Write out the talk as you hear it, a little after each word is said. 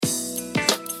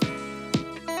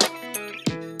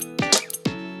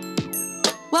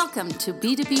Welcome to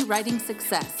B2B Writing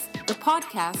Success, the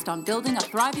podcast on building a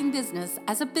thriving business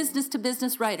as a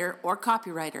business-to-business writer or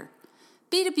copywriter.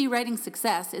 B2B Writing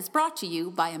Success is brought to you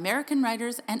by American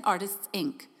Writers and Artists,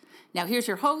 Inc. Now here's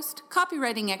your host,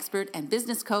 copywriting expert and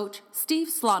business coach, Steve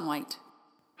Slaunwhite.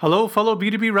 Hello, fellow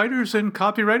B2B writers and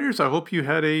copywriters. I hope you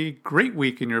had a great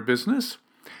week in your business.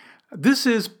 This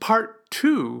is part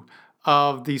 2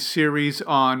 of the series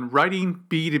on writing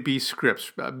B2B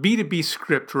scripts, B2B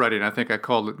script writing, I think I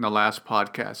called it in the last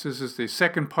podcast. This is the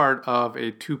second part of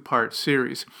a 2-part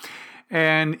series.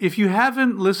 And if you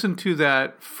haven't listened to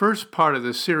that first part of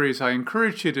the series, I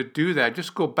encourage you to do that.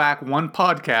 Just go back one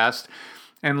podcast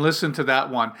and listen to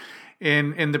that one.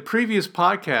 In the previous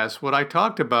podcast, what I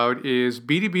talked about is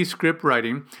B2B script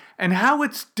writing and how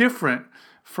it's different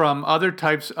from other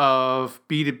types of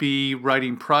B2B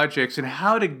writing projects and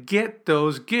how to get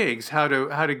those gigs, how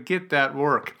to get that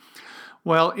work.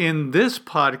 Well, in this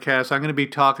podcast, I'm going to be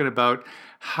talking about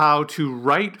how to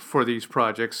write for these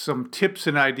projects, some tips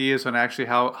and ideas on actually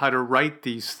how to write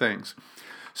these things.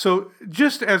 So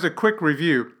just as a quick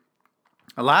review,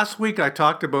 last week I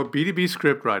talked about B2B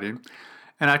script writing,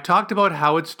 and I talked about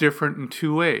how it's different in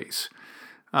 2 ways.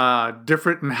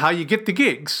 Different in how you get the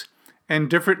gigs, and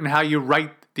different in how you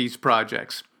write these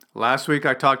projects. Last week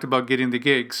I talked about getting the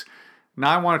gigs.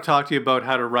 Now I want to talk to you about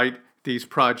how to write these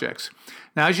projects.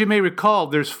 Now, as you may recall,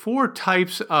 there's 4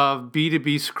 types of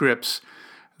B2B scripts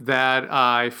that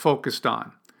I focused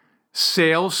on.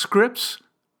 Sales scripts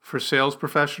for sales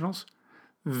professionals,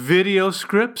 video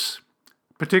scripts,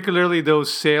 particularly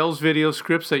those sales video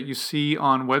scripts that you see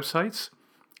on websites,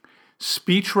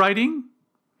 speech writing,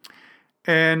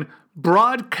 and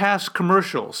broadcast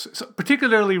commercials,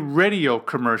 particularly radio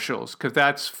commercials, because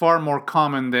that's far more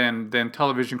common than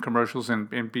television commercials in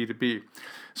B2B.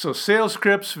 So sales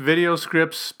scripts, video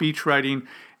scripts, speech writing,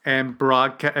 and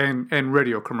broadcast and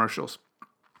radio commercials.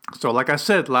 So like I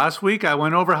said, last week I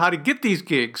went over how to get these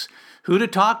gigs, who to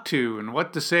talk to, and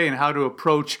what to say, and how to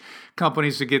approach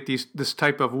companies to get this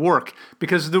type of work,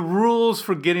 because the rules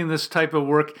for getting this type of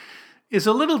work is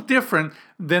a little different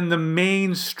than the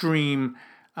mainstream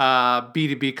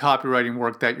B2B copywriting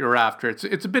work that you're after.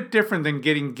 It's a bit different than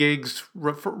getting gigs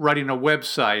for writing a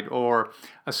website or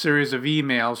a series of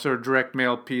emails or a direct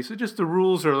mail piece. It's just the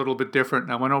rules are a little bit different,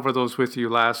 and I went over those with you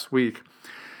last week.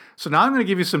 So now I'm going to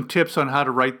give you some tips on how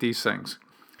to write these things.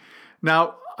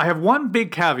 Now, I have one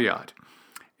big caveat,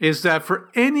 is that for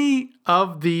any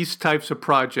of these types of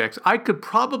projects, I could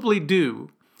probably do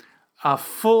a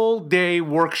full-day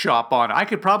workshop on it. I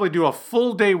could probably do a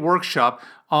full-day workshop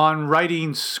on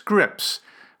writing scripts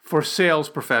for sales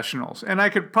professionals. And I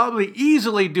could probably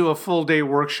easily do a full-day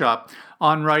workshop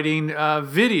on writing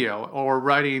video or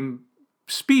writing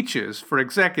speeches for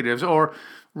executives or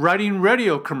writing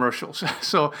radio commercials.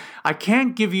 So I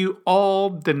can't give you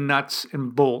all the nuts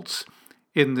and bolts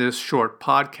in this short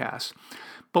podcast.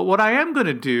 But what I am going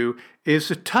to do is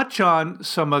to touch on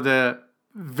some of the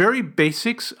very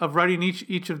basics of writing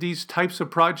each of these types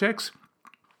of projects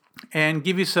and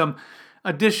give you some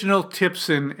additional tips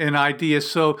and ideas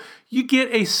so you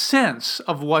get a sense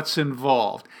of what's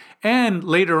involved. And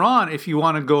later on, if you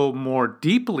want to go more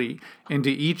deeply into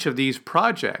each of these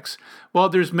projects, well,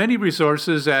 there's many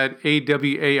resources at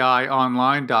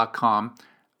awaionline.com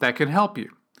that can help you.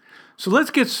 So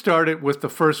let's get started with the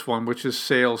first one, which is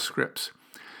sales scripts.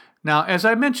 Now, as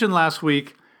I mentioned last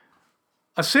week,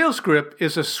 a sales script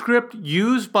is a script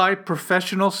used by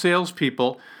professional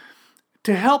salespeople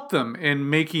to help them in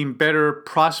making better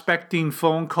prospecting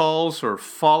phone calls or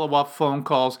follow-up phone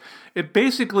calls. It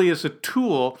basically is a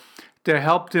tool to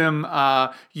help them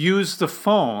use the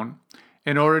phone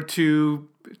in order to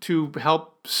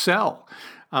help sell.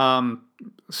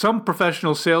 Some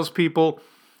professional salespeople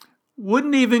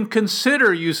wouldn't even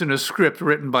consider using a script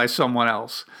written by someone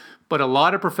else, but a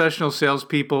lot of professional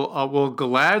salespeople will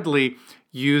gladly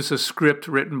use a script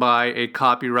written by a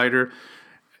copywriter,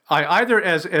 either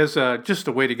as just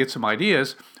a way to get some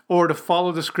ideas or to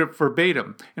follow the script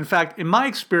verbatim. In fact, in my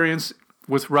experience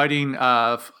with writing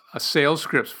a sales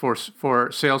scripts for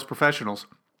sales professionals,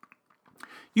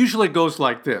 usually it goes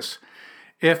like this.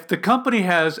 If the company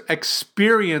has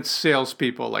experienced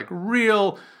salespeople, like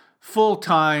real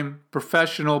full-time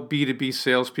professional B2B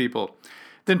salespeople,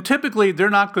 then typically they're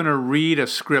not going to read a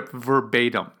script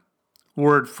verbatim,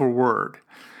 word for word.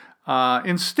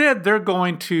 Instead, they're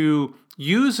going to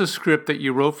use a script that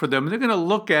you wrote for them, and they're going to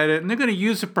look at it, and they're going to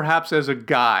use it perhaps as a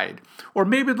guide. Or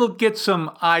maybe they'll get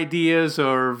some ideas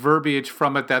or verbiage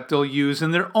from it that they'll use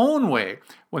in their own way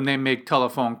when they make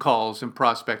telephone calls and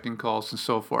prospecting calls and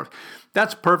so forth.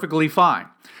 That's perfectly fine.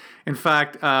 In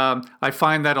fact, I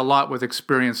find that a lot with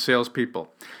experienced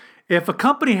salespeople. If a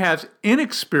company has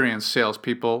inexperienced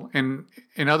salespeople, in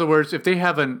other words, if they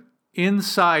have an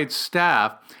inside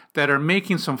staff that are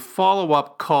making some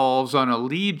follow-up calls on a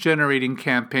lead-generating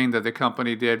campaign that the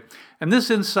company did, and this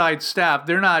inside staff,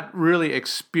 they're not really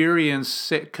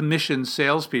experienced commissioned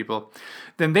salespeople,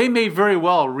 then they may very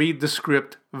well read the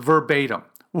script verbatim,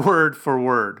 word for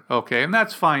word, okay? And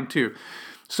that's fine too.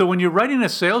 So when you're writing a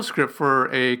sales script for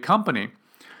a company,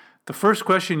 the first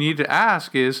question you need to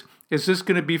ask is this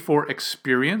going to be for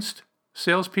experienced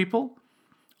salespeople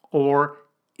or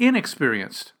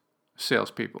inexperienced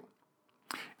salespeople?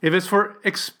 If it's for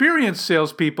experienced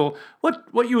salespeople,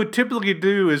 what you would typically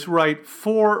do is write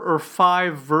 4 or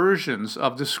 5 versions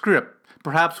of the script,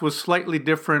 perhaps with slightly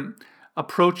different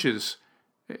approaches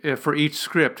for each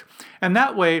script. And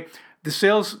that way,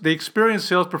 the experienced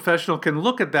sales professional can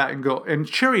look at that and go and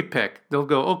cherry pick. They'll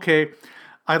go, okay,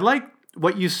 I like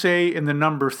what you say in the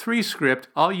number 3 script.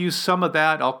 I'll use some of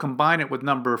that. I'll combine it with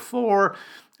number 4.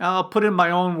 I'll put in my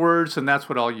own words, and that's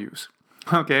what I'll use.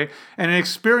 Okay, and an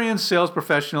experienced sales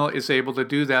professional is able to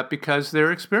do that because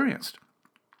they're experienced.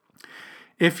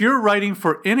 If you're writing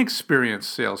for inexperienced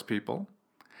salespeople,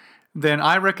 then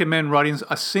I recommend writing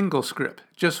a single script,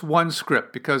 just one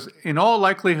script, because in all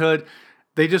likelihood,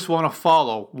 they just want to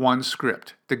follow one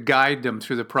script to guide them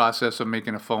through the process of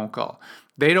making a phone call.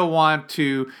 They don't want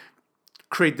to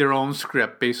create their own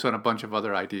script based on a bunch of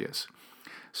other ideas.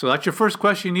 So that's your first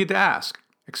question you need to ask.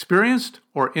 Experienced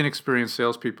or inexperienced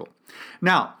salespeople?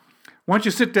 Now, once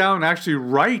you sit down and actually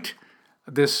write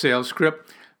this sales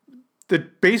script, the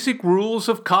basic rules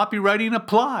of copywriting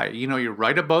apply. You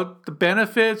write about the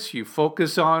benefits, you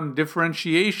focus on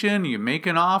differentiation, you make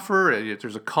an offer,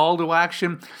 there's a call to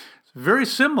action. It's very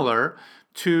similar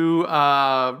to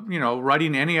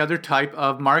writing any other type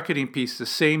of marketing piece. The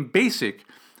same basic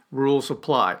rules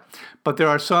apply, but there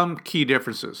are some key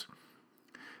differences.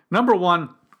 Number one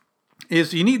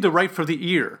is you need to write for the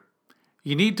ear.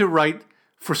 You need to write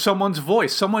for someone's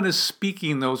voice. Someone is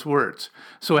speaking those words.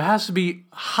 So it has to be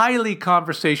highly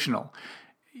conversational.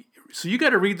 So you got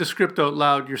to read the script out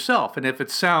loud yourself. And if it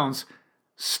sounds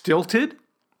stilted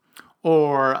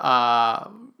or,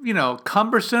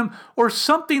 cumbersome or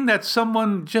something that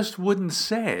someone just wouldn't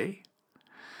say,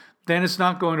 then it's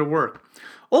not going to work.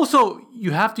 Also,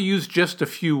 you have to use just a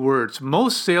few words.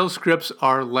 Most sales scripts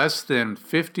are less than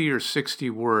 50 or 60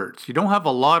 words. You don't have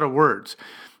a lot of words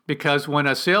because when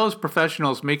a sales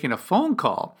professional is making a phone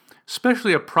call,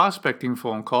 especially a prospecting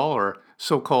phone call or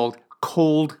so-called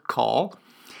cold call,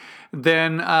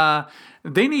 then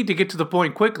they need to get to the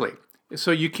point quickly.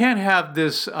 So you can't have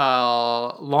this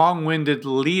long-winded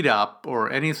lead-up or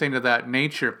anything of that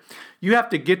nature. You have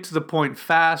to get to the point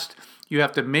fast. You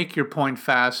have to make your point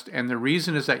fast, and the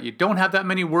reason is that you don't have that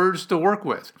many words to work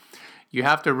with. You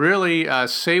have to really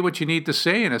say what you need to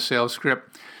say in a sales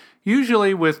script,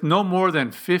 usually with no more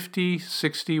than 50,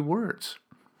 60 words.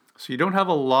 So you don't have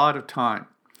a lot of time.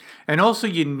 And also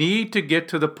you need to get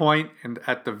to the point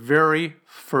at the very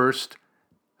first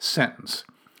sentence.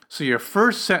 So your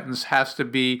first sentence has to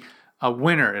be a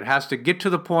winner. It has to get to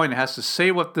the point. It has to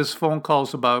say what this phone call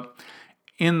is about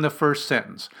in the first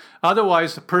sentence.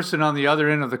 Otherwise, the person on the other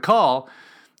end of the call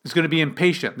is going to be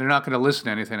impatient. They're not going to listen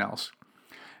to anything else.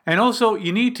 And also,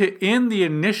 you need to end the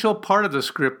initial part of the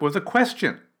script with a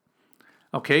question,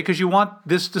 okay? Because you want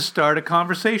this to start a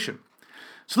conversation.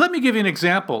 So let me give you an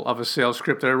example of a sales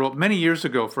script that I wrote many years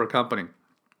ago for a company.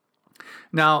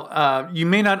 Now, you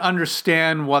may not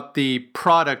understand what the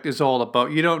product is all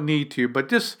about. You don't need to, but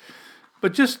just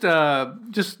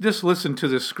listen to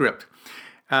this script.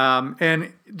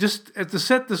 And just to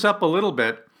set this up a little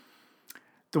bit,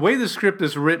 the way the script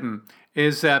is written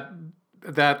is that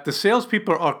the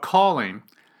salespeople are calling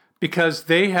because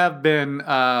they have been,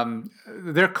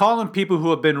 they're calling people who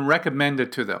have been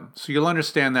recommended to them. So you'll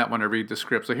understand that when I read the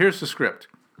script. So here's the script.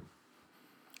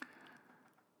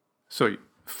 So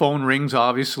phone rings,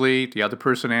 obviously. The other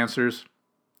person answers.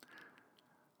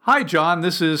 Hi, John.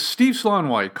 This is Steve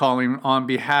Sloan-White calling on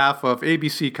behalf of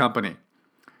ABC Company.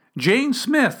 Jane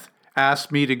Smith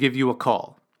asked me to give you a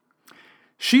call.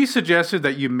 She suggested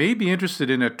that you may be interested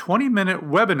in a 20-minute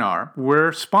webinar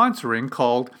we're sponsoring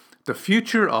called The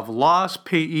Future of Loss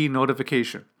Payee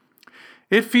Notification.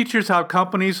 It features how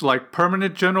companies like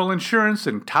Permanent General Insurance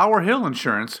and Tower Hill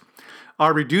Insurance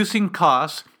are reducing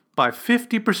costs by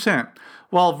 50%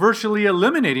 while virtually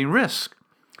eliminating risk.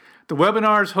 The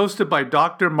webinar is hosted by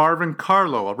Dr. Marvin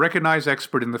Carlo, a recognized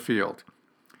expert in the field.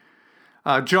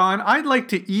 John, I'd like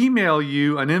to email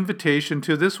you an invitation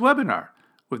to this webinar.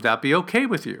 Would that be okay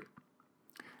with you?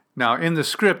 Now, in the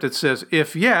script, it says,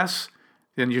 if yes,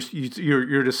 Then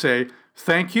you're to say,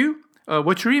 thank you.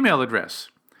 What's your email address?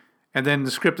 And then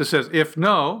the script that says, if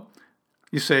no,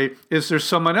 you say, is there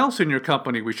someone else in your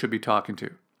company we should be talking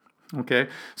to? Okay,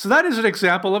 so that is an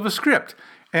example of a script.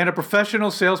 And a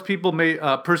professional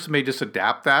person may just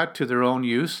adapt that to their own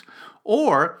use,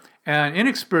 or an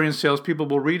inexperienced salespeople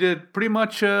will read it pretty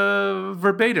much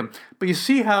verbatim. But you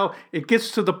see how it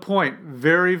gets to the point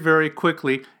very, very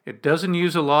quickly. It doesn't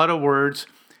use a lot of words.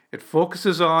 It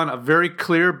focuses on a very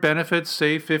clear benefit,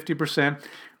 say 50%,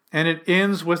 and it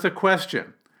ends with a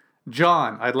question.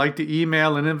 John, I'd like to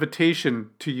email an invitation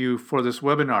to you for this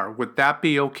webinar. Would that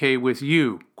be okay with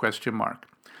you? ?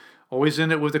 Always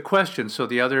end it with a question so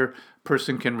the other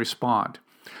person can respond.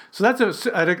 So that's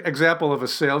an example of a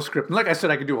sales script. And like I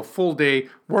said, I could do a full day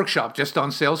workshop just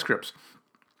on sales scripts.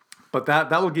 But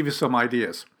that will give you some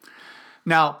ideas.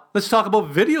 Now, let's talk about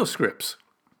video scripts.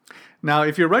 Now,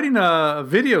 if you're writing a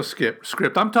video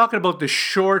script, I'm talking about the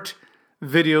short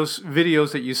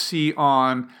videos that you see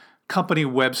on company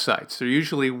websites. They're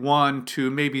usually 1 to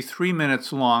maybe 3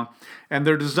 minutes long, and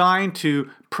they're designed to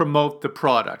promote the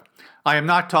product. I am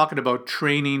not talking about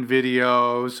training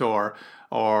videos or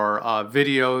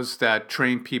videos that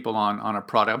train people on a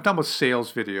product. I'm talking about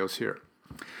sales videos here.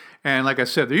 And like I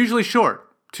said, they're usually short,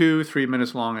 2-3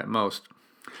 minutes long at most.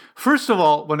 First of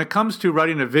all, when it comes to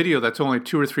writing a video that's only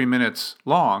 2 or 3 minutes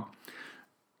long,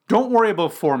 don't worry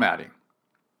about formatting.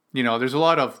 There's a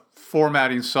lot of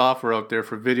formatting software out there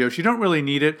for videos. You don't really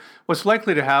need it. What's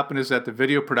likely to happen is that the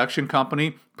video production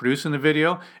company producing the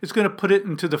video is going to put it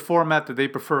into the format that they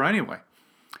prefer anyway.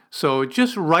 So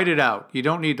just write it out. You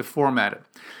don't need to format it.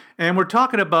 And we're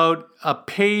talking about a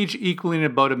page equaling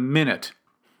about a minute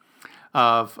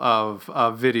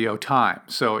of video time.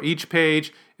 So each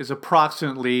page is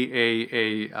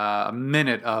approximately a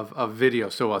minute of video.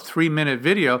 So a 3-minute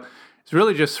video is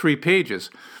really just 3 pages.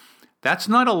 That's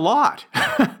not a lot.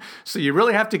 So you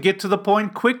really have to get to the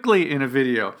point quickly in a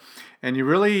video. And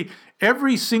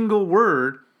every single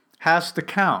word has to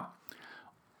count.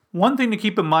 One thing to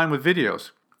keep in mind with videos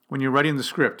when you're writing the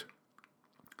script,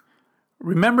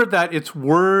 remember that it's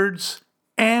words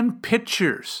and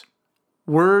pictures,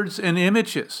 words and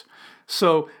images.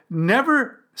 So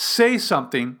never say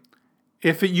something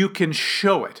if you can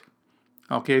show it.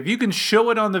 Okay, if you can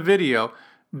show it on the video,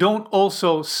 don't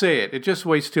also say it. It just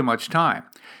wastes too much time.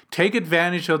 Take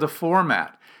advantage of the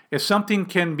format. If something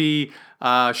can be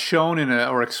shown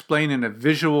or explained in a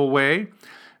visual way,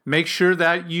 make sure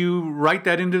that you write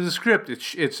that into the script.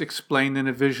 It's explained in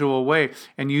a visual way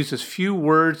and use as few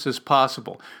words as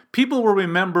possible. People will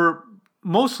remember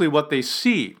mostly what they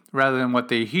see rather than what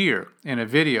they hear in a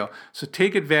video. So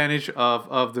take advantage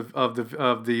of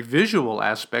the visual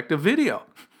aspect of video.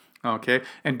 Okay,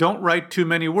 and don't write too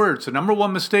many words. The number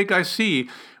one mistake I see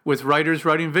with writers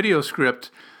writing video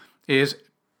script is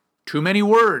too many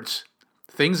words.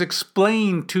 Things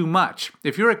explain too much.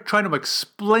 If you're trying to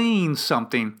explain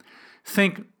something,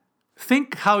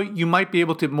 think how you might be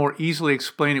able to more easily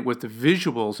explain it with the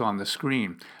visuals on the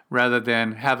screen rather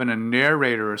than having a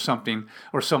narrator or something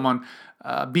or someone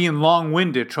being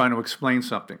long-winded trying to explain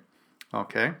something.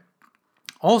 Okay.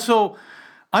 Also,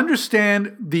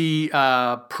 understand the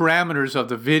parameters of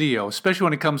the video, especially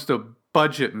when it comes to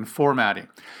budget and formatting.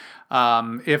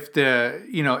 If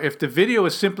the video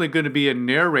is simply going to be a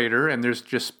narrator and there's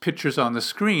just pictures on the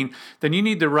screen, then you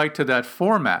need to write to that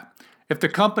format. If the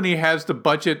company has the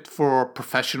budget for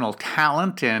professional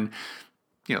talent and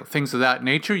things of that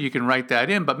nature, you can write that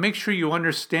in, but make sure you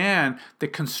understand the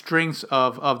constraints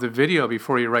of the video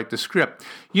before you write the script.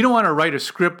 You don't want to write a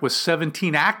script with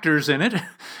 17 actors in it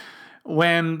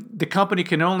when the company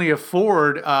can only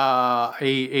afford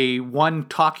a one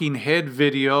talking head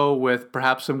video with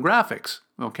perhaps some graphics,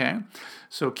 okay?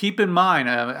 So keep in mind,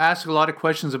 ask a lot of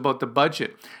questions about the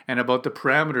budget and about the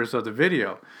parameters of the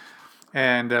video,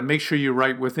 and make sure you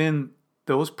write within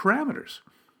those parameters.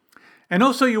 And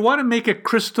also, you want to make it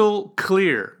crystal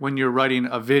clear when you're writing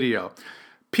a video.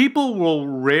 People will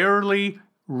rarely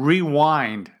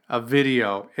rewind a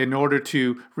video in order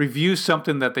to review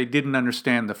something that they didn't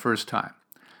understand the first time.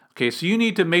 Okay, so you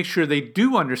need to make sure they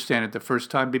do understand it the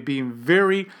first time by being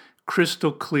very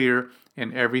crystal clear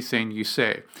in everything you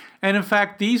say. And in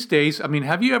fact, these days,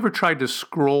 have you ever tried to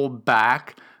scroll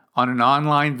back on an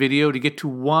online video to get to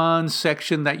one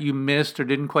section that you missed or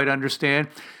didn't quite understand?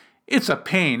 It's a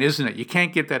pain, isn't it? You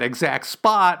can't get that exact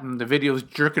spot and the video's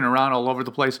jerking around all over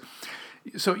the place.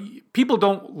 So people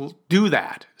don't do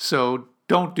that. So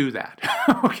don't do that,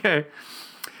 okay?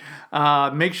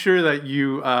 Make sure that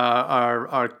you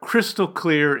are crystal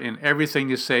clear in everything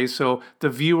you say so the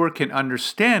viewer can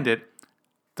understand it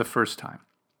the first time.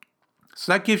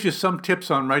 So that gives you some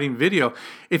tips on writing video.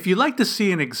 If you'd like to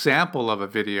see an example of a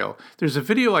video, there's a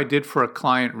video I did for a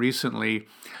client recently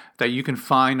that you can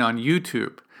find on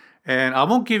YouTube. And I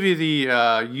won't give you the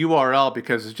URL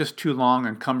because it's just too long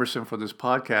and cumbersome for this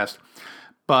podcast.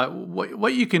 But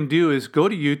what you can do is go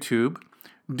to YouTube,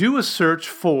 do a search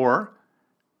for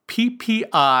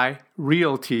PPI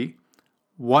Realty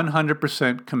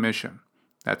 100% commission.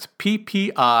 That's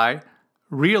PPI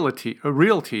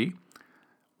Realty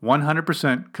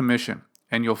 100% commission.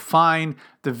 And you'll find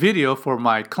the video for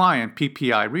my client,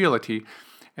 PPI Realty,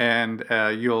 and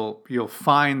you'll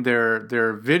find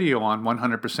their video on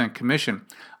 100% commission.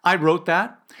 I wrote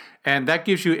that, and that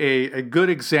gives you a good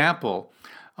example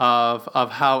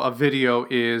of how a video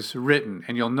is written.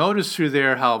 And you'll notice through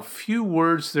there how few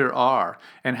words there are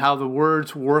and how the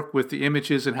words work with the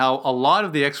images and how a lot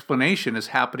of the explanation is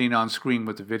happening on screen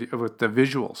with the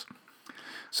visuals.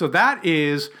 So that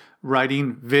is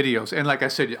writing videos. And like I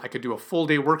said, I could do a full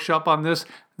day workshop on this.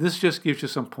 This just gives you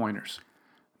some pointers.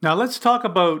 Now let's talk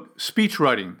about speech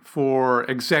writing for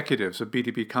executives of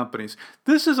B2B companies.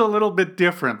 This is a little bit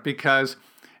different because,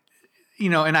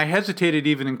 and I hesitated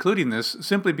even including this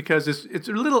simply because it's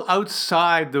a little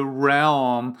outside the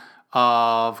realm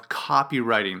of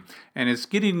copywriting, and it's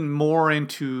getting more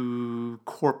into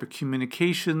corporate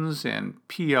communications and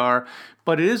PR,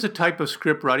 but it is a type of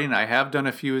script writing. I have done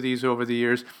a few of these over the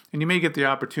years, and you may get the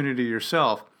opportunity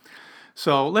yourself.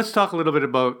 So let's talk a little bit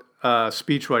about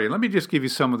speech writing. Let me just give you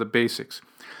some of the basics.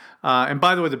 And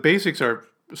by the way, the basics are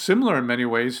similar in many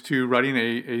ways to writing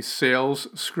a sales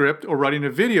script or writing a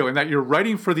video, in that you're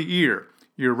writing for the ear.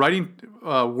 You're writing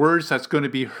words that's going to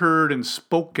be heard and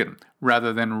spoken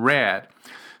rather than read.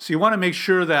 So you want to make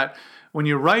sure that when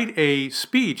you write a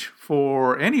speech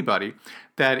for anybody,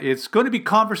 that it's going to be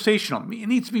conversational. It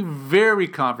needs to be very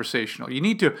conversational. You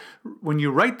need to, when you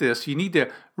write this, you need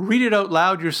to read it out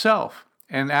loud yourself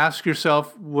and ask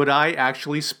yourself, would I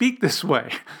actually speak this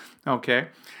way? Okay?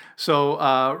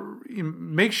 So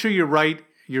make sure you write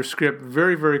your script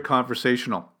very, very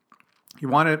conversational. You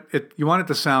want it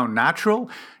to sound natural.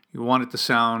 You want it to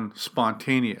sound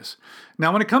spontaneous.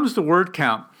 Now, when it comes to word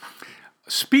count,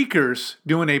 speakers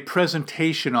doing a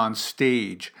presentation on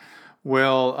stage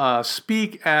will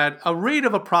speak at a rate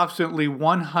of approximately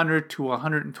 100 to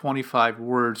 125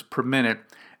 words per minute,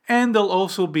 and there'll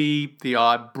also be the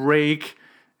odd break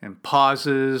and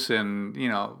pauses and,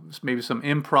 maybe some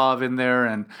improv in there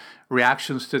and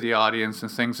reactions to the audience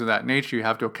and things of that nature you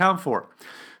have to account for.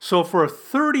 So for a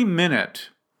 30-minute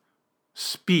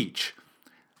speech,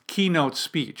 keynote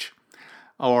speech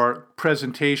or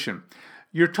presentation,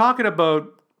 you're talking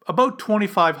about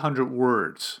 2,500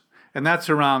 words, and that's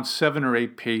around 7 or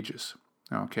 8 pages.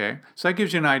 Okay, so that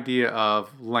gives you an idea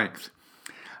of length.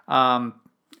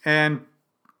 And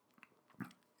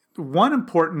one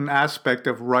important aspect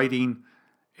of writing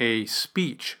a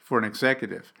speech for an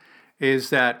executive is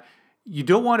that you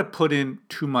don't want to put in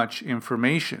too much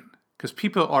information, because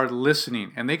people are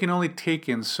listening and they can only take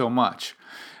in so much.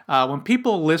 When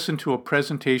people listen to a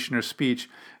presentation or speech,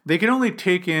 they can only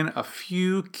take in a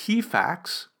few key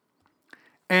facts,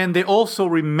 and they also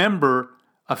remember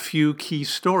a few key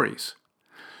stories.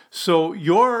 So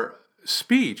your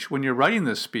speech, when you're writing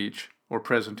this speech or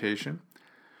presentation,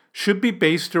 should be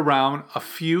based around a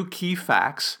few key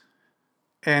facts,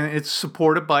 and it's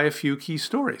supported by a few key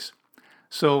stories.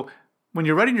 So when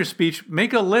you're writing your speech,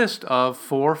 make a list of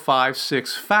 4, 5,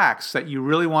 6 facts that you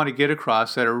really want to get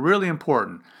across that are really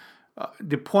important,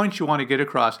 the points you want to get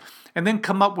across, and then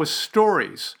come up with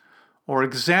stories or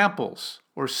examples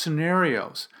or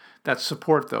scenarios that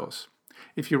support those.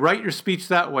 If you write your speech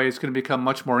that way, it's going to become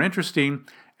much more interesting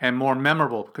and more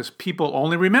memorable, because people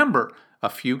only remember a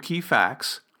few key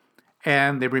facts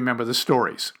and they remember the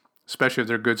stories, especially if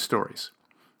they're good stories.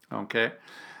 Okay?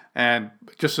 And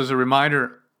just as a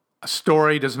reminder, a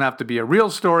story doesn't have to be a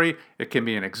real story. It can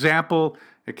be an example,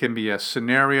 it can be a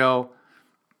scenario,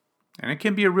 and it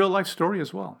can be a real life story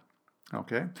as well.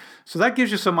 Okay? So that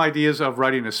gives you some ideas of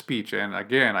writing a speech. And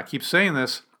again, I keep saying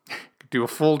this, do a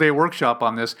full day workshop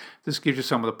on this. This gives you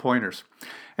some of the pointers.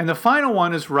 And the final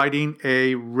one is writing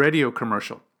a radio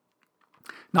commercial.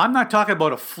 Now, I'm not talking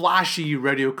about a flashy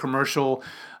radio commercial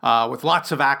with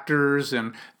lots of actors,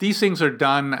 and these things are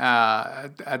done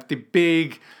at the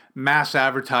big mass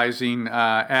advertising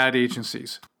ad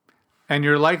agencies. And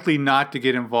you're likely not to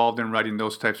get involved in writing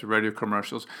those types of radio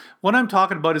commercials. What I'm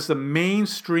talking about is the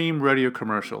mainstream radio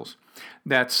commercials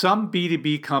that some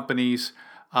B2B companies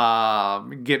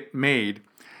get made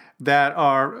that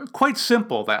are quite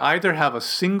simple, that either have a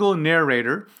single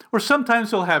narrator, or sometimes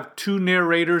they'll have 2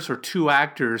 narrators or 2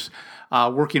 actors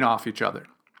working off each other.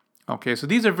 Okay, so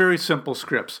these are very simple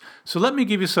scripts. So let me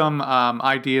give you some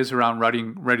ideas around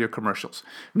writing radio commercials.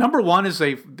 Number one is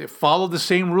they follow the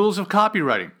same rules of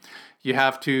copywriting.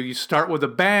 You start with a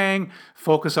bang,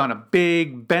 focus on a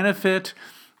big benefit,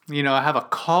 have a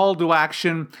call to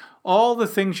action, all the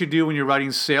things you do when you're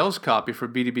writing sales copy for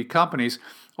B2B companies,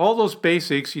 all those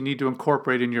basics you need to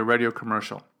incorporate in your radio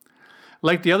commercial.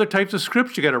 Like the other types of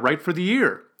scripts, you got to write for the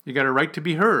ear. You got to write to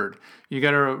be heard. You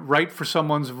got to write for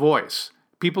someone's voice.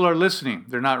 People are listening.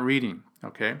 They're not reading.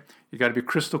 Okay? You got to be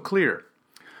crystal clear.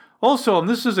 Also, and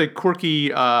this is a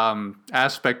quirky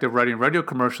aspect of writing radio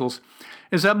commercials,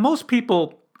 is that most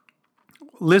people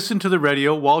listen to the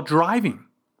radio while driving,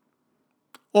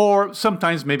 or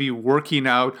sometimes maybe working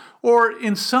out, or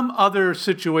in some other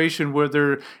situation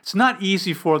where it's not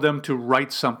easy for them to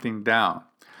write something down.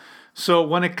 So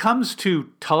when it comes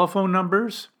to telephone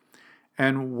numbers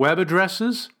and web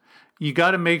addresses, you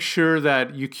got to make sure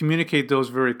that you communicate those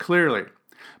very clearly.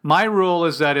 My rule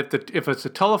is that if it's a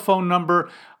telephone number,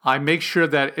 I make sure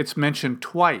that it's mentioned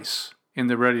twice in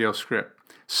the radio script.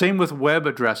 Same with web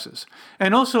addresses.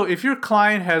 And also, if your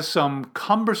client has some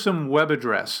cumbersome web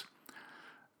address,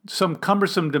 some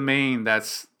cumbersome domain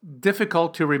that's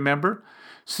difficult to remember,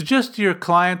 suggest to your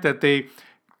client that they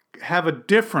have a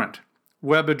different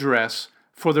web address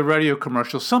for the radio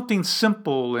commercial, something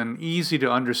simple and easy to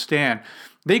understand.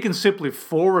 They can simply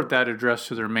forward that address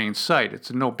to their main site.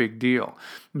 It's no big deal.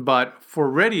 But for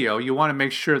radio, you want to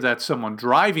make sure that someone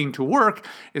driving to work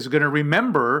is going to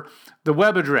remember the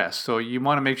web address. So you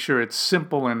want to make sure it's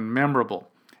simple and memorable.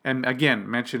 And again,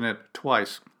 mention it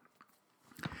twice.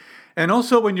 And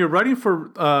also, when you're writing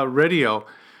for radio,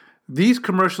 these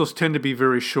commercials tend to be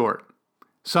very short.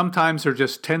 Sometimes they're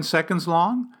just 10 seconds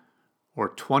long or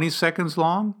 20 seconds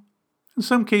long. In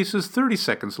some cases, 30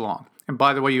 seconds long. And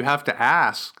by the way, you have to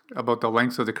ask about the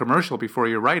length of the commercial before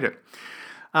you write it.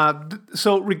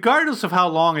 So regardless of how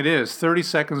long it is, 30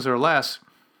 seconds or less,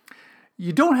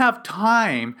 you don't have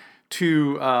time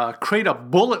to create a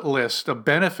bullet list of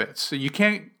benefits. So you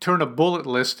can't turn a bullet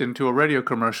list into a radio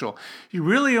commercial. You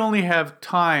really only have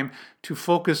time to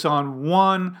focus on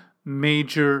one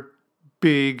major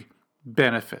big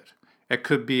benefit. It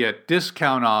could be a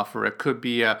discount offer. It could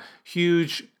be a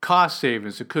huge cost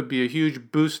savings. It could be a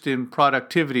huge boost in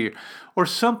productivity or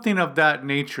something of that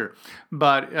nature.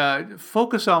 But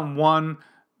focus on one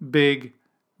big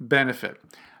benefit.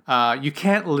 You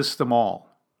can't list them all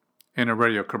in a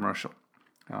radio commercial.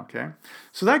 Okay,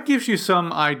 so that gives you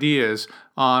some ideas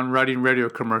on writing radio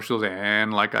commercials.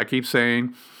 And like I keep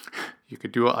saying, I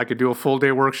could do a full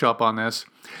day workshop on this.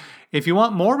 If you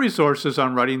want more resources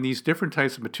on writing these different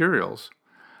types of materials,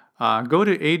 go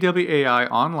to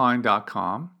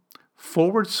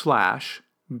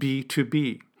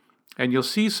awaii.online.com/B2B, and you'll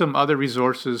see some other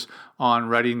resources on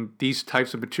writing these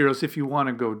types of materials if you want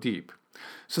to go deep.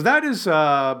 So that is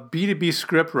B2B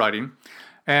script writing.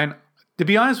 And to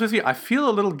be honest with you, I feel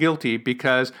a little guilty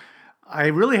because I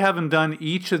really haven't done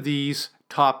each of these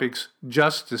topics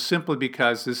justice simply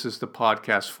because this is the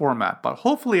podcast format. But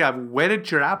hopefully I've whetted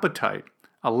your appetite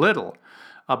a little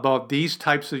about these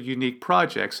types of unique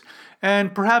projects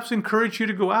and perhaps encourage you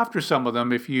to go after some of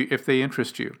them if they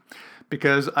interest you.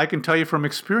 Because I can tell you from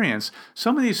experience,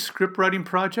 some of these script writing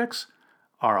projects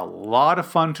are a lot of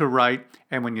fun to write,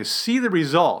 and when you see the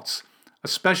results,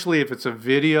 especially if it's a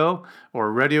video or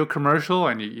a radio commercial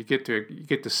and you get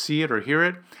to see it or hear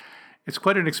it, it's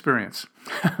quite an experience.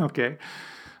 Okay,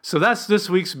 so that's this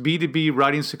week's B2B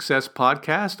Writing Success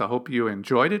podcast. I hope you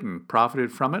enjoyed it and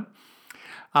profited from it.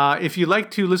 If you'd like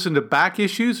to listen to back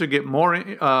issues or get more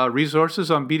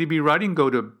resources on B2B writing, go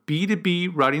to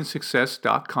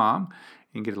b2bwritingsuccess.com.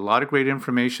 You can get a lot of great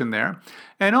information there.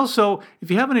 And also, if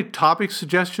you have any topic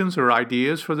suggestions or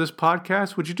ideas for this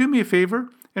podcast, would you do me a favor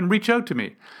and reach out to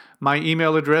me? My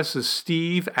email address is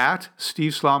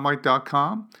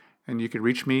steve@steveslaunwhite.com, and you can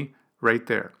reach me right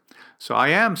there. So I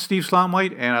am Steve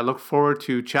Slaunwhite, and I look forward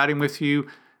to chatting with you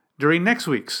during next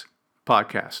week's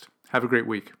podcast. Have a great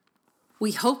week.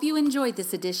 We hope you enjoyed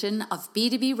this edition of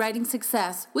B2B Writing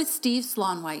Success with Steve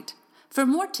Slaunwhite. For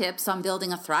more tips on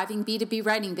building a thriving B2B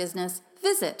writing business,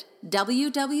 visit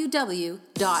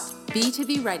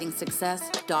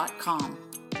www.b2bwritingsuccess.com.